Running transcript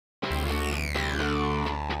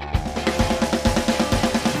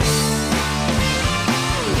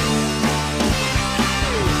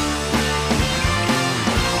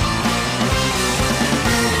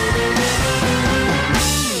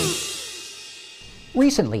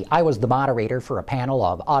Recently, I was the moderator for a panel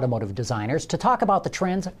of automotive designers to talk about the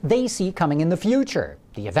trends they see coming in the future.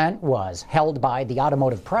 The event was held by the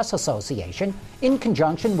Automotive Press Association in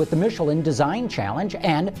conjunction with the Michelin Design Challenge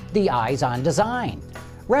and the Eyes on Design.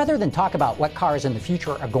 Rather than talk about what cars in the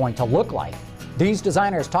future are going to look like, these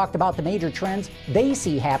designers talked about the major trends they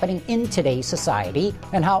see happening in today's society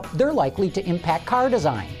and how they're likely to impact car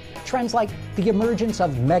design. Trends like the emergence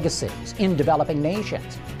of megacities in developing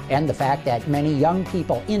nations, and the fact that many young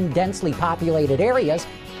people in densely populated areas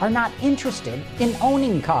are not interested in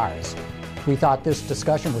owning cars. We thought this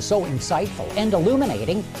discussion was so insightful and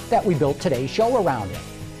illuminating that we built today's show around it.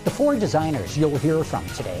 The four designers you'll hear from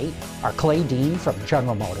today are Clay Dean from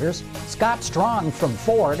General Motors, Scott Strong from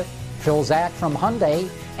Ford, Phil Zak from Hyundai,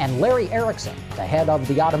 and Larry Erickson, the head of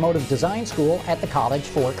the Automotive Design School at the College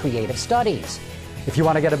for Creative Studies. If you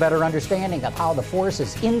want to get a better understanding of how the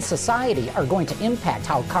forces in society are going to impact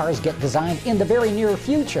how cars get designed in the very near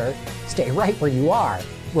future, stay right where you are.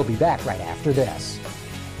 We'll be back right after this.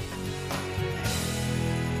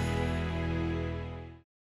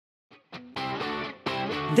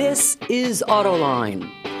 This is Autoline.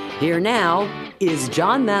 Here now is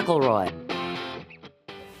John McElroy.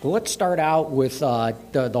 Well, let's start out with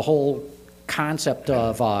the whole concept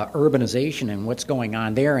of urbanization and what's going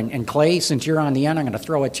on there. And Clay, since you're on the end, I'm going to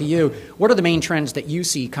throw it to you. What are the main trends that you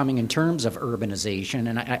see coming in terms of urbanization?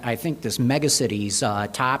 And I think this megacities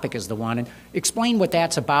topic is the one. And explain what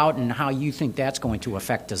that's about and how you think that's going to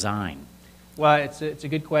affect design. Well, it's a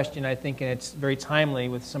good question, I think, and it's very timely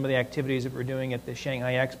with some of the activities that we're doing at the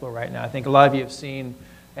Shanghai Expo right now. I think a lot of you have seen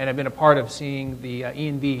and have been a part of seeing the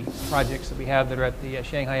E&V projects that we have that are at the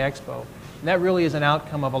Shanghai Expo. And that really is an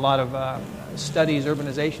outcome of a lot of studies,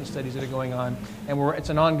 urbanization studies that are going on. And it's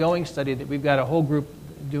an ongoing study that we've got a whole group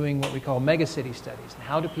doing what we call megacity studies. And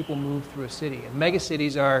how do people move through a city? And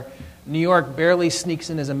megacities are, New York barely sneaks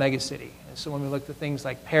in as a megacity. And so when we look at things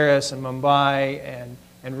like Paris and Mumbai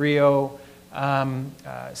and Rio,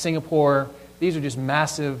 Singapore, these are just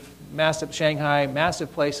massive, Shanghai,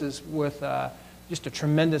 massive places with just a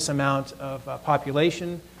tremendous amount of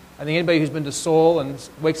population. I think anybody who's been to Seoul and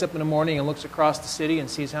wakes up in the morning and looks across the city and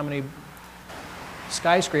sees how many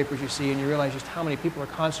skyscrapers you see and you realize just how many people are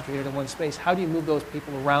concentrated in one space. How do you move those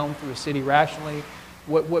people around through a city rationally?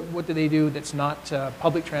 What do they do that's not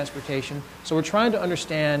public transportation? So we're trying to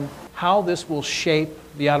understand how this will shape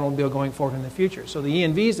the automobile going forward in the future. So the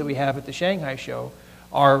ENVs that we have at the Shanghai show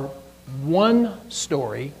are one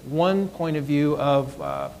story, one point of view of,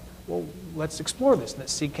 well, let's explore this.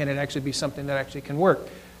 Let's see, can it actually be something that actually can work?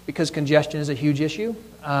 Because congestion is a huge issue.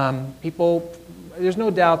 There's no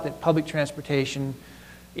doubt that public transportation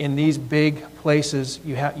in these big places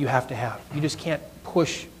you have to have. You just can't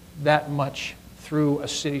push that much through a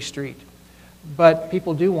city street. But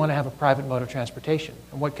people do want to have a private mode of transportation.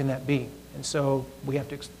 And what can that be? And so we have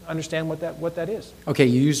to understand what that is. Okay,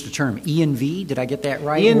 you used the term E&V. Did I get that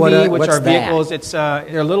right? E&V, which are vehicles,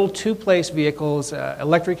 they're little two-place vehicles,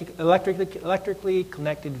 electrically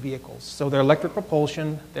connected vehicles. So they're electric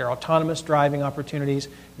propulsion, they're autonomous driving opportunities.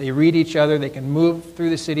 They read each other. They can move through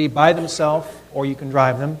the city by themselves, or you can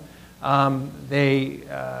drive them. They're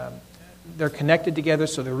connected together,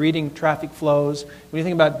 so they're reading traffic flows. When you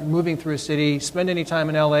think about moving through a city, spend any time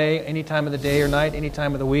in LA, any time of the day or night, any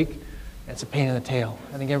time of the week, it's a pain in the tail.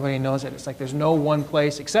 I think everybody knows it. It's like there's no one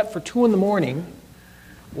place, except for 2 in the morning,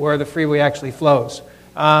 where the freeway actually flows.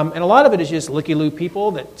 And a lot of it is just looky-loo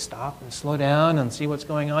people that stop and slow down and see what's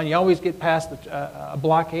going on. You always get past a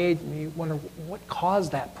blockade, and you wonder, what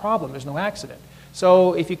caused that problem? There's no accident.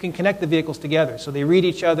 So if you can connect the vehicles together, so they read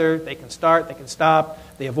each other, they can start, they can stop,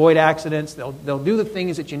 they avoid accidents, they'll do the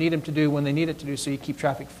things that you need them to do when they need it to do, so you keep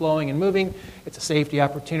traffic flowing and moving. It's a safety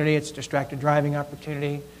opportunity, it's a distracted driving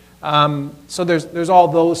opportunity. So there's all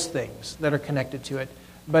those things that are connected to it.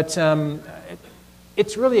 But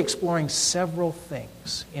it's really exploring several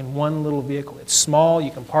things in one little vehicle. It's small,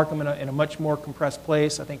 you can park them in a much more compressed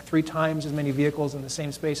place. I think 3 times as many vehicles in the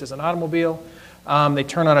same space as an automobile. They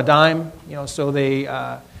turn on a dime, so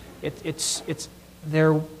it's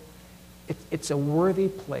a worthy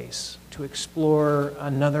place to explore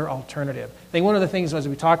another alternative. I think one of the things as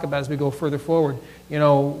we talk about as we go further forward,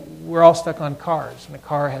 we're all stuck on cars, and a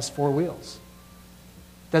car has 4 wheels.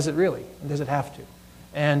 Does it really? And does it have to?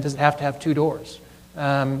 And does it have to have 2 doors?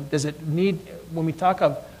 Does it need, when we talk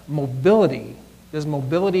of mobility, does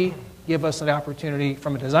mobility give us an opportunity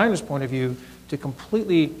from a designer's point of view to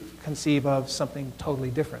completely conceive of something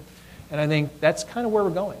totally different? And I think that's kind of where we're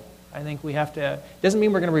going. I think we have to, it doesn't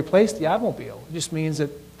mean we're going to replace the automobile. It just means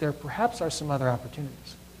that there perhaps are some other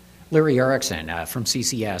opportunities. Larry Erickson from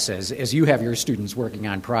CCS, as you have your students working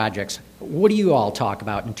on projects, what do you all talk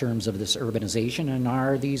about in terms of this urbanization, and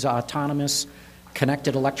are these autonomous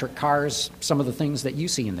connected electric cars some of the things that you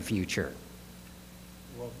see in the future?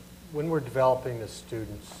 Well, when we're developing the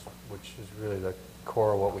students, which is really the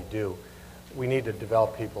core of what we do, we need to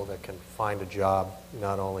develop people that can find a job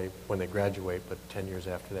not only when they graduate, but 10 years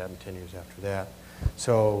after that and 10 years after that.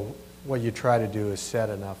 So what you try to do is set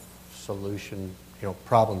enough solution,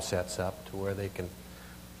 problem sets up to where they can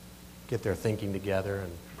get their thinking together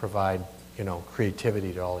and provide,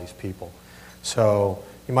 creativity to all these people. So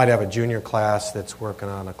you might have a junior class that's working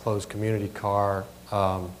on a closed community car,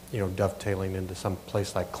 dovetailing into some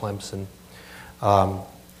place like Clemson.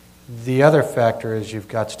 The other factor is you've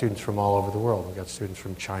got students from all over the world. We've got students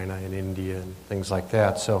from China and India and things like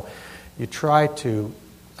that. So you try to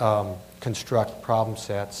construct problem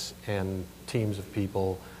sets and teams of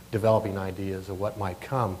people developing ideas of what might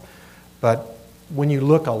come. But when you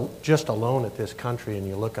look just alone at this country and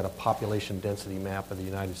you look at a population density map of the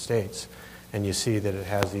United States and you see that it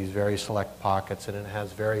has these very select pockets and it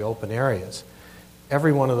has very open areas,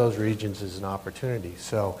 every one of those regions is an opportunity.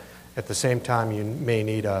 So at the same time, you may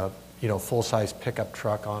need a full-size pickup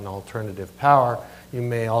truck on alternative power. You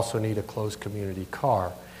may also need a closed community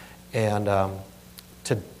car. And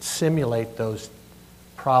to simulate those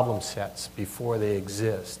problem sets before they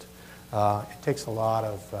exist, it takes a lot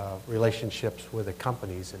of relationships with the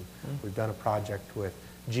companies. And we've done a project with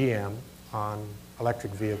GM on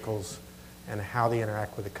electric vehicles and how they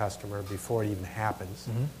interact with the customer before it even happens.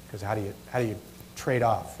 Because how do you trade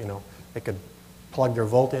off? They could plug their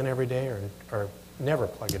Volt in every day or never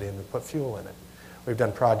plug it in and put fuel in it. We've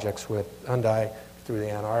done projects with Hyundai through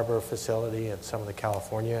the Ann Arbor facility and some of the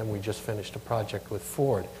California, and we just finished a project with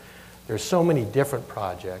Ford. There's so many different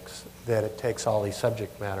projects that it takes all these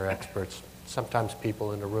subject matter experts, sometimes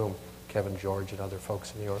people in the room, Kevin George and other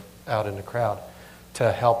folks out in the crowd,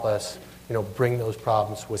 to help us bring those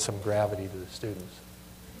problems with some gravity to the students.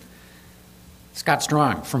 Scott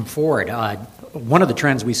Strong from Ford. One of the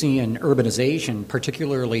trends we see in urbanization,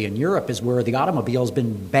 particularly in Europe, is where the automobile's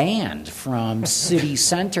been banned from city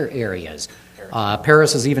center areas.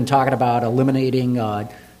 Paris is even talking about eliminating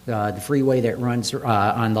the freeway that runs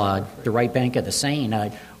on the right bank of the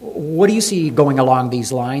Seine. What do you see going along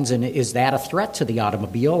these lines, and is that a threat to the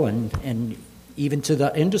automobile and even to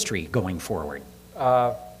the industry going forward?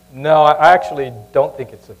 No, I actually don't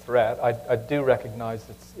think it's a threat. I do recognize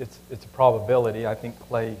it's a probability. I think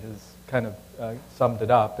Clay has kind of summed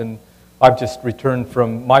it up. And I've just returned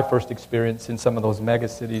from my first experience in some of those mega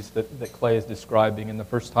cities that Clay is describing. And the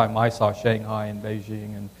first time I saw Shanghai and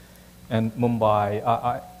Beijing and Mumbai,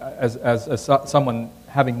 as someone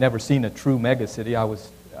having never seen a true mega city, I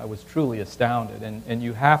was truly astounded. And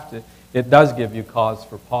you have to, it does give you cause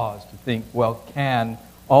for pause to think, well, can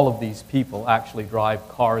all of these people actually drive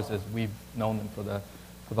cars as we've known them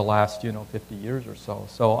for the last 50 years or so.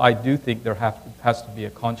 So I do think there has to be a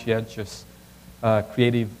conscientious,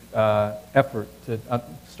 creative effort to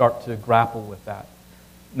start to grapple with that.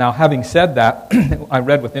 Now, having said that, I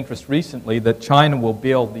read with interest recently that China will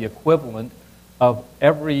build the equivalent of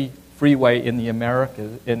every freeway in the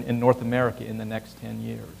Americas, in North America, in the next 10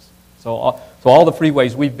 years. So all the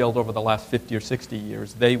freeways we've built over the last 50 or 60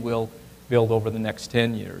 years, they will build over the next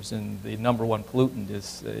 10 years. And the number one pollutant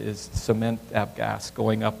is cement gas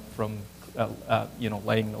going up from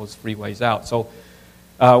laying those freeways out. So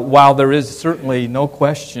while there is certainly no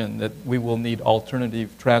question that we will need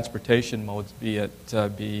alternative transportation modes, be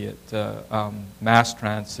it mass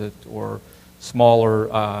transit or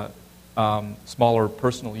smaller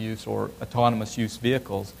personal use or autonomous use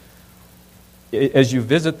vehicles, as you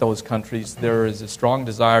visit those countries, there is a strong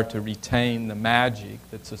desire to retain the magic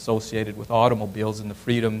that's associated with automobiles and the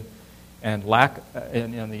freedom and lack,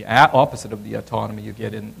 and the opposite of the autonomy you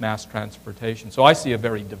get in mass transportation. So I see a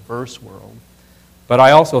very diverse world. But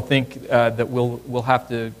I also think that we'll have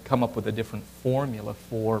to come up with a different formula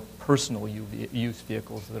for personal use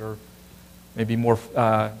vehicles that are maybe more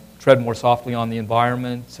tread more softly on the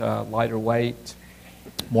environment, lighter weight,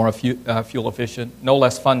 more fuel efficient, no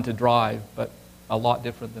less fun to drive, but a lot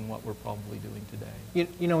different than what we're probably doing today.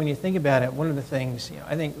 When you think about it, one of the things,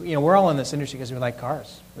 I think, we're all in this industry because we like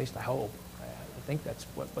cars. At least I hope. I think that's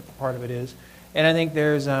what the part of it is. And I think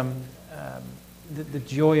there's the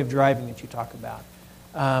joy of driving that you talk about.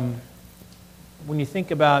 When you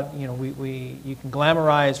think about, you can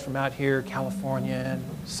glamorize from out here, California and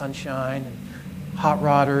sunshine and hot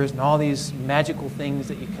rodders and all these magical things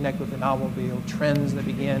that you connect with an automobile, trends that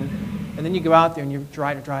begin. And then you go out there and you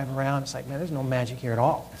try to drive around. It's like, man, there's no magic here at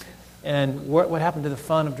all. And what happened to the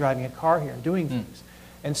fun of driving a car here and doing things?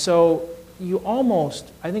 And so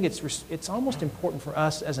I think it's almost important for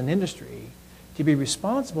us as an industry to be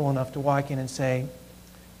responsible enough to walk in and say,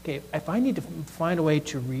 okay, if I need to find a way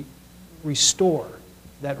to restore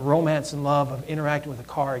that romance and love of interacting with a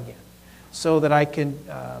car again, so that I can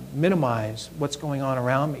minimize what's going on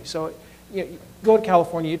around me. So you go to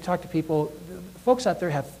California, you talk to people, the folks out there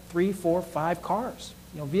have 3, 4, 5 cars,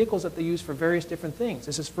 vehicles that they use for various different things.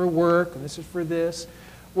 This is for work, and this is for this.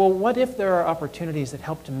 Well, what if there are opportunities that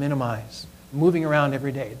help to minimize moving around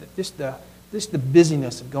every day? Just the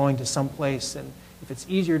busyness of going to some place, and if it's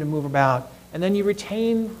easier to move about, and then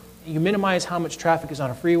you minimize how much traffic is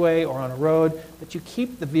on a freeway or on a road, but you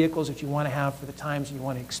keep the vehicles that you want to have for the times you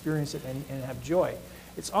want to experience it and have joy.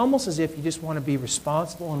 It's almost as if you just want to be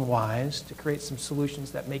responsible and wise to create some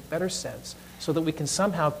solutions that make better sense so that we can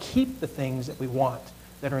somehow keep the things that we want,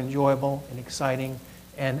 that are enjoyable and exciting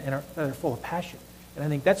and that are full of passion. And I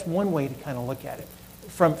think that's one way to kind of look at it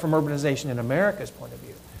from urbanization in America's point of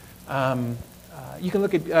view. You can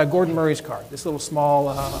look at Gordon Murray's car, this little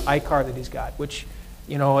small iCar that he's got, which,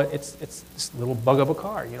 it's this little bug of a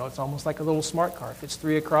car. It's almost like a little smart car. It fits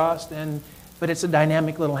 3 across, but it's a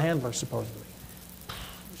dynamic little handler, supposedly.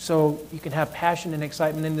 So you can have passion and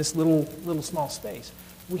excitement in this little small space.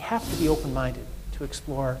 We have to be open-minded to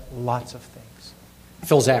explore lots of things.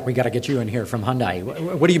 Phil Zack, we got to get you in here from Hyundai.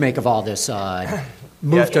 What do you make of all this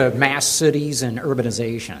move to mass cities and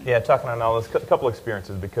urbanization? Yeah, talking on all this, a couple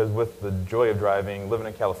experiences, because with the joy of driving, living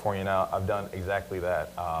in California now, I've done exactly that.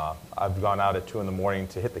 I've gone out at 2 in the morning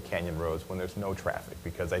to hit the canyon roads when there's no traffic,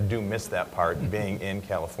 because I do miss that part being in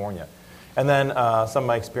California. And then some of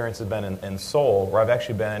my experience has been in Seoul, where I've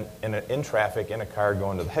actually been in traffic in a car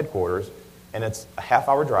going to the headquarters, and it's a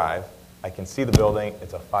half-hour drive. I can see the building.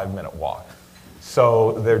 It's a 5-minute walk.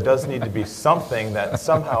 So there does need to be something that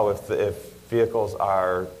somehow, if vehicles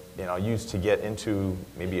are used to get into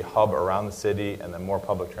maybe a hub around the city, and then more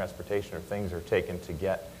public transportation or things are taken to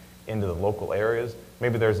get into the local areas,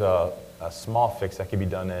 maybe there's a small fix that could be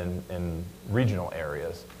done in regional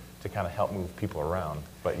areas to kind of help move people around.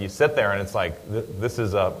 But you sit there and it's like, this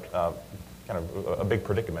is a kind of a big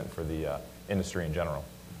predicament for the industry in general.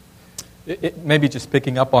 Maybe just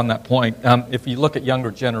picking up on that point, if you look at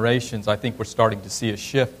younger generations, I think we're starting to see a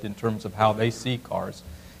shift in terms of how they see cars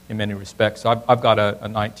in many respects. So I've got a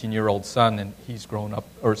 19-year-old son, and he's grown up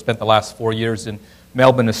or spent the last 4 years in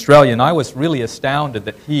Melbourne, Australia, and I was really astounded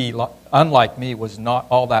that he, unlike me, was not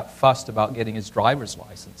all that fussed about getting his driver's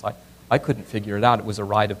license. I couldn't figure it out. It was a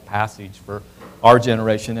rite of passage for our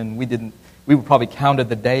generation, and we probably counted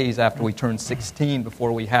the days after we turned 16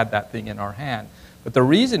 before we had that thing in our hand. But the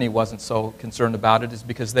reason he wasn't so concerned about it is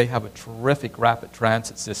because they have a terrific rapid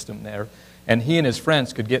transit system there, and he and his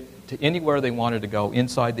friends could get to anywhere they wanted to go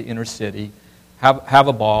inside the inner city, have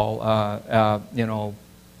a ball,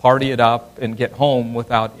 party it up, and get home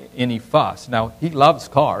without any fuss. Now, he loves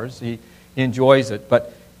cars. He enjoys it,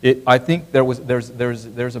 but I think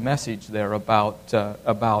there's a message there about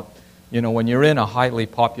when you're in a highly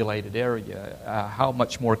populated area, how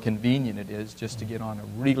much more convenient it is just to get on a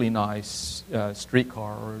really nice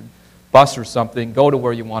streetcar or bus or something, go to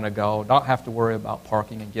where you want to go, not have to worry about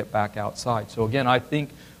parking and get back outside. So again, I think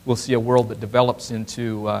we'll see a world that develops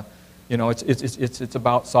into, it's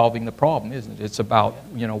about solving the problem, isn't it? It's about,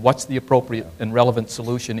 what's the appropriate and relevant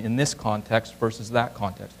solution in this context versus that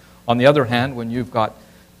context. On the other hand, when you've got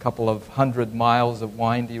a couple of 100 miles of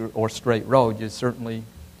windy or straight road, you certainly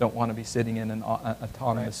don't want to be sitting in an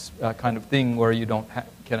autonomous kind of thing where you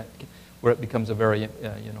where it becomes a very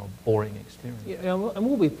boring experience. Yeah, and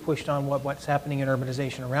we'll be pushed on what's happening in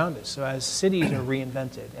urbanization around us. So as cities are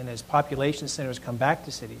reinvented and as population centers come back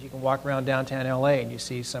to cities, you can walk around downtown LA and you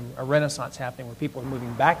see a renaissance happening where people are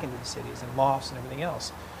moving back into the cities and lofts and everything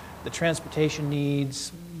else. The transportation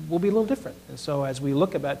needs will be a little different. And so as we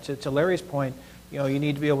look to Larry's point, you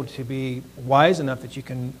need to be able to be wise enough that you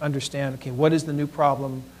can understand, okay, what is the new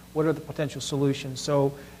problem? What are the potential solutions?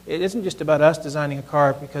 So it isn't just about us designing a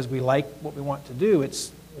car because we like what we want to do.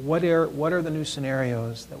 It's what are the new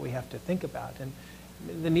scenarios that we have to think about? And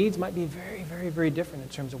the needs might be very, very, very different in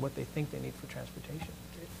terms of what they think they need for transportation.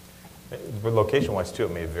 But location-wise, too,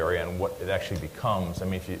 it may vary on what it actually becomes. I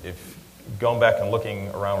mean, if going back and looking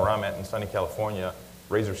around where I'm at in sunny California,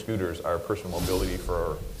 Razor scooters are personal mobility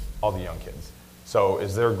for all the young kids. So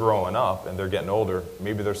as they're growing up and they're getting older,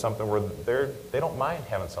 maybe there's something where they don't mind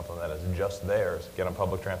having something that is just theirs. Get on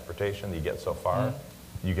public transportation, you get so far.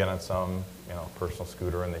 Mm-hmm. You get on some personal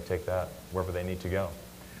scooter and they take that wherever they need to go.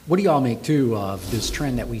 What do you all make, too, of this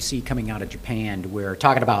trend that we see coming out of Japan? We're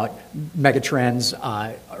talking about megatrends,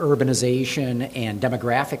 urbanization, and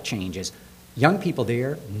demographic changes. young people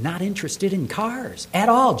there not interested in cars at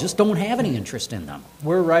all, just don't have any interest in them.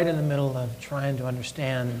 We're right in the middle of trying to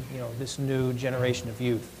understand, this new generation of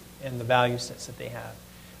youth and the value sets that they have.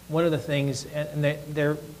 One of the things, and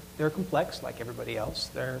they're complex like everybody else.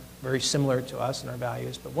 They're very similar to us in our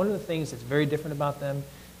values, but one of the things that's very different about them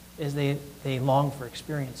is they long for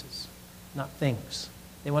experiences, not things.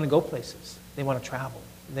 They want to go places. They want to travel.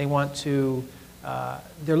 They want to,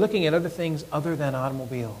 they're looking at other things other than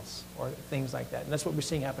automobiles or things like that. And that's what we're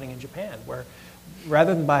seeing happening in Japan, where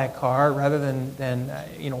rather than buy a car, rather than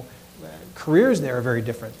careers there are very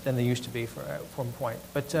different than they used to be from a point.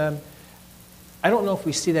 But I don't know if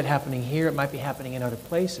we see that happening here. It might be happening in other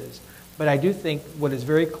places. But I do think what is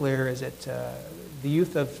very clear is that the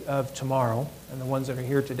youth of tomorrow and the ones that are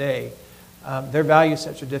here today, their value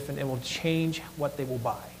sets are different. It will change what they will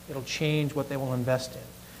buy. It'll change what they will invest in.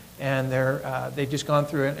 And they've just gone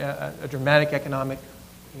through a dramatic economic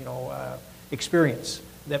experience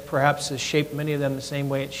that perhaps has shaped many of them the same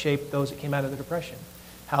way it shaped those that came out of the Depression.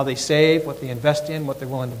 How they save, what they invest in, what they're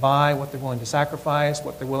willing to buy, what they're willing to sacrifice,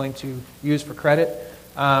 what they're willing to use for credit.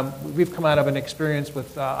 We've come out of an experience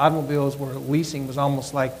with automobiles where leasing was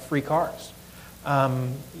almost like free cars.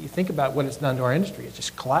 You think about what it's done to our industry. It's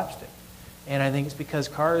just collapsed it. And I think it's because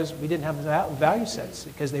cars, we didn't have the value sets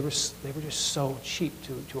because they were just so cheap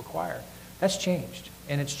to acquire. That's changed.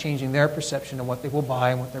 And it's changing their perception of what they will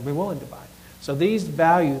buy and what they'll be willing to buy. So these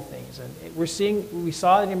value things, and we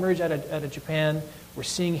saw it emerge out of Japan. We're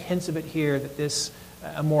seeing hints of it here, that this,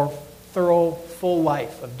 a more thorough, full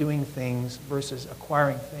life of doing things versus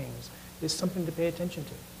acquiring things is something to pay attention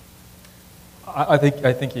to. I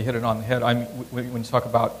think you hit it on the head. I mean, when you talk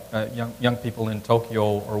about young people in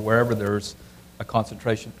Tokyo or wherever there's a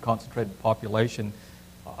concentrated population,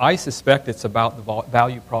 I suspect it's about the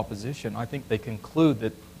value proposition. I think they conclude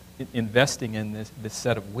that investing in this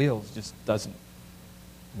set of wheels just doesn't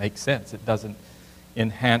make sense. It doesn't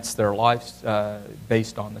enhance their lives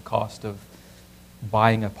based on the cost of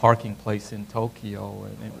buying a parking place in Tokyo.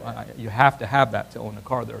 And you have to have that to own a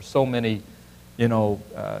car. There are so many,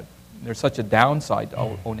 there's such a downside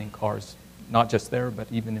to owning cars, not just there, but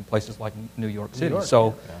even in places like New York City.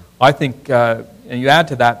 I think, and you add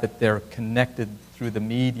to that they're connected through the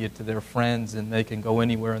media to their friends, and they can go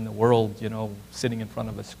anywhere in the world, sitting in front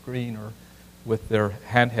of a screen or with their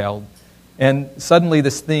handheld. And suddenly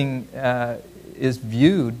this thing is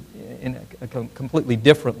viewed completely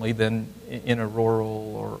differently than in a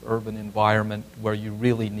rural or urban environment where you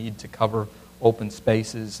really need to cover open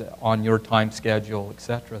spaces on your time schedule,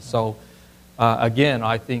 etc. So again,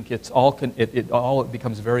 I think it all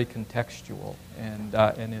becomes very contextual,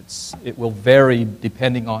 and it will vary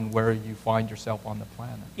depending on where you find yourself on the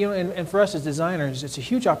planet. And for us as designers, it's a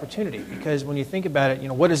huge opportunity, because when you think about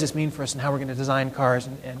it, what does this mean for us and how we're going to design cars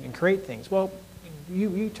and create things? Well,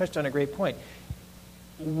 you touched on a great point.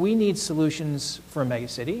 We need solutions for a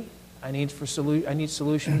megacity. I need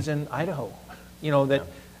solutions in Idaho.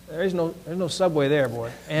 There's no subway there,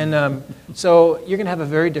 boy. And so you're going to have a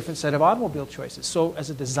very different set of automobile choices. So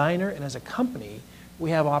as a designer and as a company,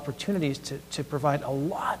 we have opportunities to provide a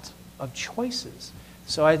lot of choices.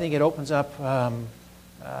 So I think it opens up,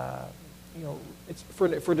 it's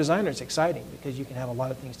for designers, it's exciting because you can have a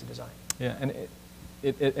lot of things to design. Yeah,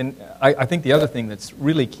 and I think the other thing that's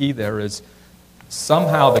really key there is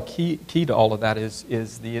somehow the key to all of that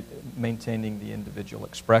is the maintaining the individual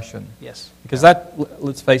expression. Yes. Because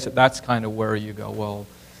let's face it, that's kind of where you go, well,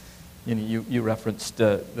 you referenced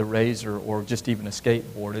the Razor or just even a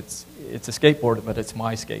skateboard. It's a skateboard, but it's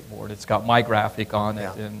my skateboard. It's got my graphic on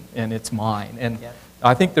it, and it's mine. And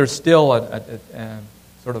I think there's still a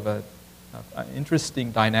sort of an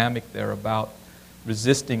interesting dynamic there about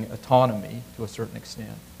resisting autonomy to a certain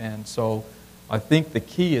extent. And so I think the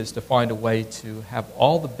key is to find a way to have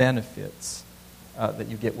all the benefits that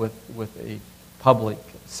you get with a public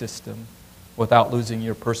system without losing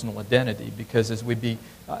your personal identity. Because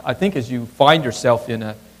I think as you find yourself in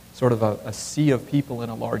a sort of a sea of people in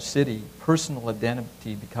a large city, personal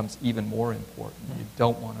identity becomes even more important. You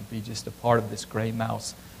don't want to be just a part of this gray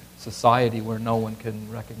mouse society where no one can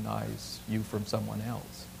recognize you from someone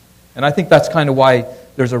else. And I think that's kind of why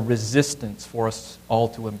there's a resistance for us all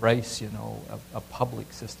to embrace, a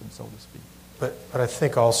public system, so to speak. But I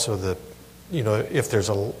think also that, if there's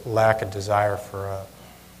a lack of desire for a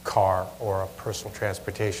car or a personal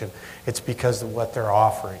transportation, it's because of what they're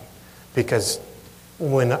offering. Because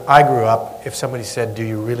when I grew up, if somebody said, "Do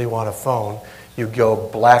you really want a phone?" you'd go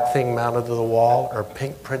black thing mounted to the wall or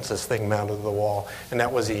pink princess thing mounted to the wall, and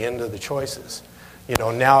that was the end of the choices.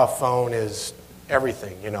 Now a phone is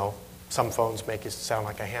everything, Some phones make you sound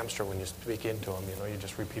like a hamster when you speak into them. You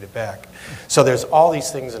just repeat it back. So there's all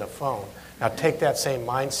these things in a phone. Now take that same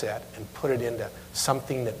mindset and put it into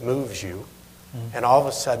something that moves you, and all of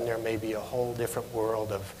a sudden there may be a whole different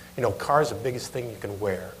world of, cars are the biggest thing you can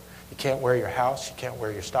wear. You can't wear your house, you can't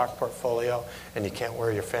wear your stock portfolio, and you can't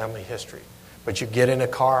wear your family history. But you get in a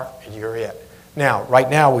car and you're it. Now, right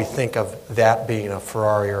now we think of that being a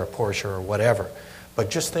Ferrari or a Porsche or whatever. But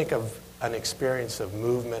just think of an experience of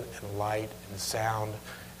movement and light and sound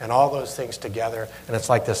and all those things together. And it's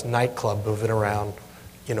like this nightclub moving around,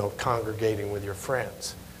 congregating with your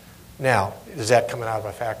friends. Now, is that coming out of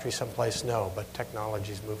a factory someplace? No, but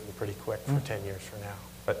technology is moving pretty quick for 10 years from now.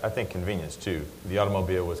 But I think convenience, too. The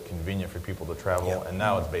automobile was convenient for people to travel, and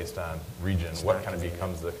now it's based on region. What kind of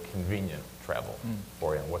becomes the convenient travel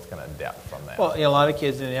for you, and what's going to adapt from that? Well, a lot of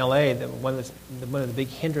kids in L.A., one of the big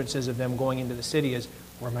hindrances of them going into the city is,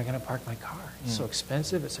 where am I going to park my car? It's so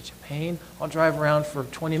expensive. It's such a pain. I'll drive around for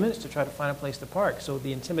 20 minutes to try to find a place to park. So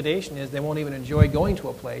the intimidation is they won't even enjoy going to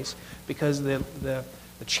a place because the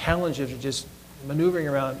challenges of just maneuvering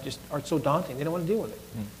around just are so daunting. They don't want to deal with it.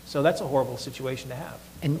 So that's a horrible situation to have.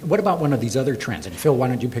 And what about one of these other trends? And Phil, why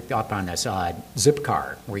don't you pick up on this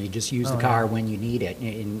Zipcar, where you just use the car when you need it?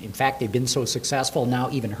 In fact, they've been so successful, now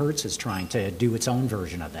even Hertz is trying to do its own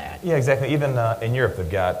version of that. Yeah, exactly. Even in Europe, they've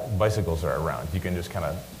got bicycles that are around. You can just kind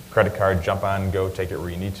of credit card, jump on, go, take it where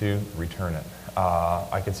you need to, return it.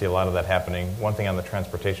 I can see a lot of that happening. One thing on the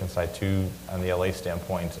transportation side, too, on the LA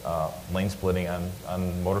standpoint, lane splitting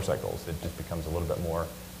on motorcycles. It just becomes a little bit more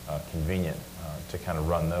convenient to kind of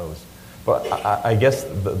run those. But I guess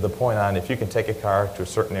the point on, if you can take a car to a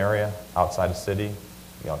certain area outside a city,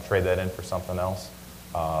 trade that in for something else,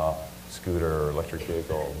 scooter, electric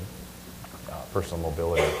vehicle, personal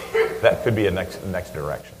mobility, that could be a next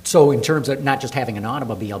direction. So in terms of not just having an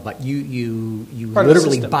automobile, but you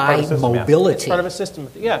literally buy mobility. It's part of a system.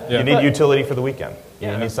 Yeah. You need utility for the weekend.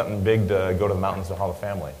 You need something big to go to the mountains to haul the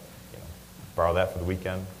family. Borrow that for the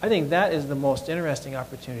weekend. I think that is the most interesting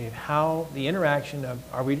opportunity of how the interaction of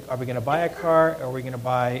are we going to buy a car, or are we going to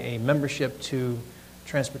buy a membership to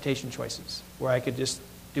transportation choices where I could just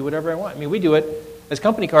do whatever I want. I mean, we do it as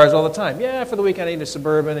company cars all the time. Yeah, for the weekend I need a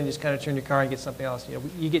Suburban, and you just kind of turn your car and get something else.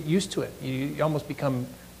 You get used to it. You almost become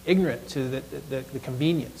ignorant to the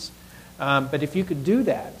convenience. But if you could do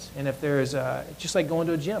that, and if there's just like going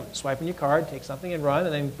to a gym, swiping your card, take something and run,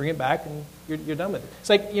 and then bring it back, and you're done with it. It's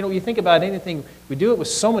like, you think about anything, we do it with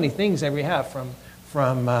so many things that we have,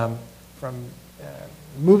 from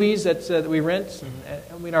movies that we rent.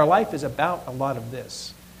 And, our life is about a lot of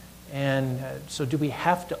this. And so do we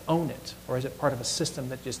have to own it, or is it part of a system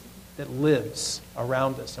that lives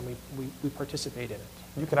around us, and we participate in it?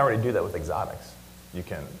 You can already do that with exotics. You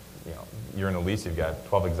can, you're in a lease, you've got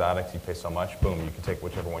 12 exotics, you pay so much, boom, you can take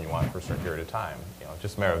whichever one you want for a certain period of time.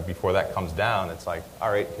 Just a matter of before that comes down, it's like, all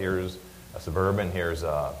right, here's a Suburban, here's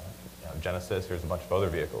a Genesis, here's a bunch of other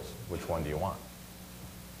vehicles. Which one do you want?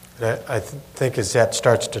 I think as that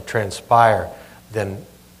starts to transpire, then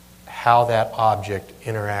how that object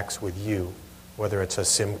interacts with you, whether it's a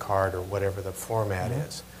SIM card or whatever the format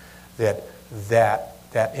is, that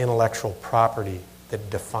intellectual property that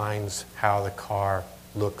defines how the car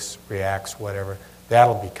looks, reacts, whatever,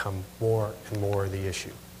 that'll become more and more the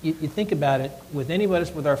issue. You think about it, with any of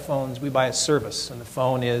us with our phones, we buy a service, and the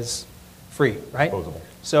phone is free, right? Disposable.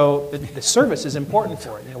 So the service is important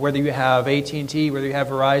for it. Whether you have AT&T, whether you have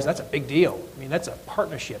Verizon, that's a big deal. I mean, that's a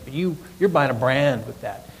partnership. You're buying a brand with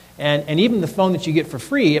that. And even the phone that you get for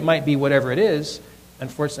free, it might be whatever it is.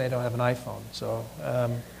 Unfortunately, I don't have an iPhone. So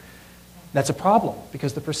that's a problem,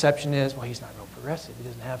 because the perception is, well, he's not real progressive. He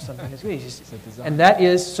doesn't have something as good. And that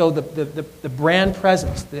is, so the brand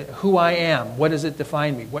presence, who I am, what does it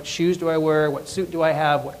define me? What shoes do I wear? What suit do I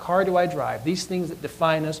have? What car do I drive? These things that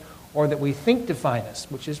define us, or that we think define us,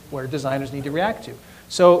 which is where designers need to react to.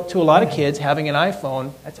 So to a lot of kids, having an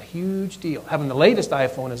iPhone, that's a huge deal. Having the latest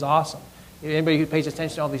iPhone is awesome. Anybody who pays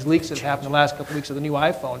attention to all these leaks that have happened in the last couple of weeks of the new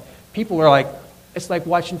iPhone, people are like, it's like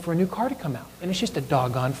watching for a new car to come out. And it's just a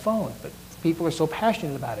doggone phone. But people are so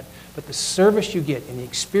passionate about it. But the service you get and the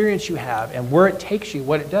experience you have and where it takes you,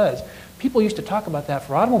 what it does, people used to talk about that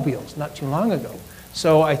for automobiles not too long ago.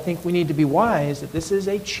 So I think we need to be wise that this is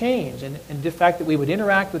a change. And the fact that we would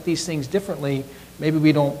interact with these things differently, maybe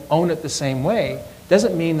we don't own it the same way,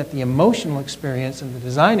 doesn't mean that the emotional experience and the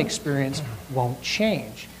design experience won't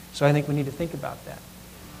change. So I think we need to think about that.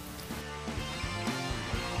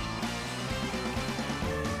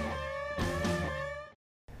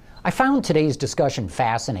 I found today's discussion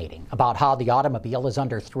fascinating about how the automobile is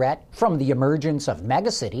under threat from the emergence of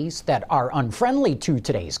megacities that are unfriendly to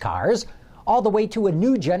today's cars, all the way to a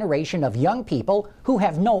new generation of young people who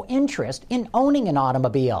have no interest in owning an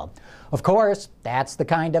automobile. Of course, that's the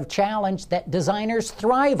kind of challenge that designers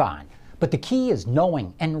thrive on. But the key is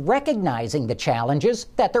knowing and recognizing the challenges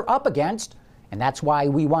that they're up against. And that's why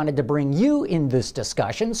we wanted to bring you in this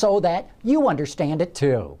discussion so that you understand it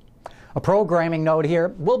too. A programming note here,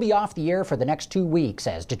 we'll be off the air for the next 2 weeks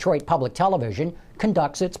as Detroit Public Television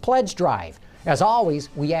conducts its pledge drive. As always,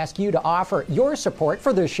 we ask you to offer your support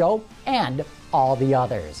for this show and all the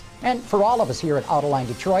others. And for all of us here at Autoline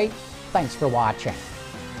Detroit, thanks for watching.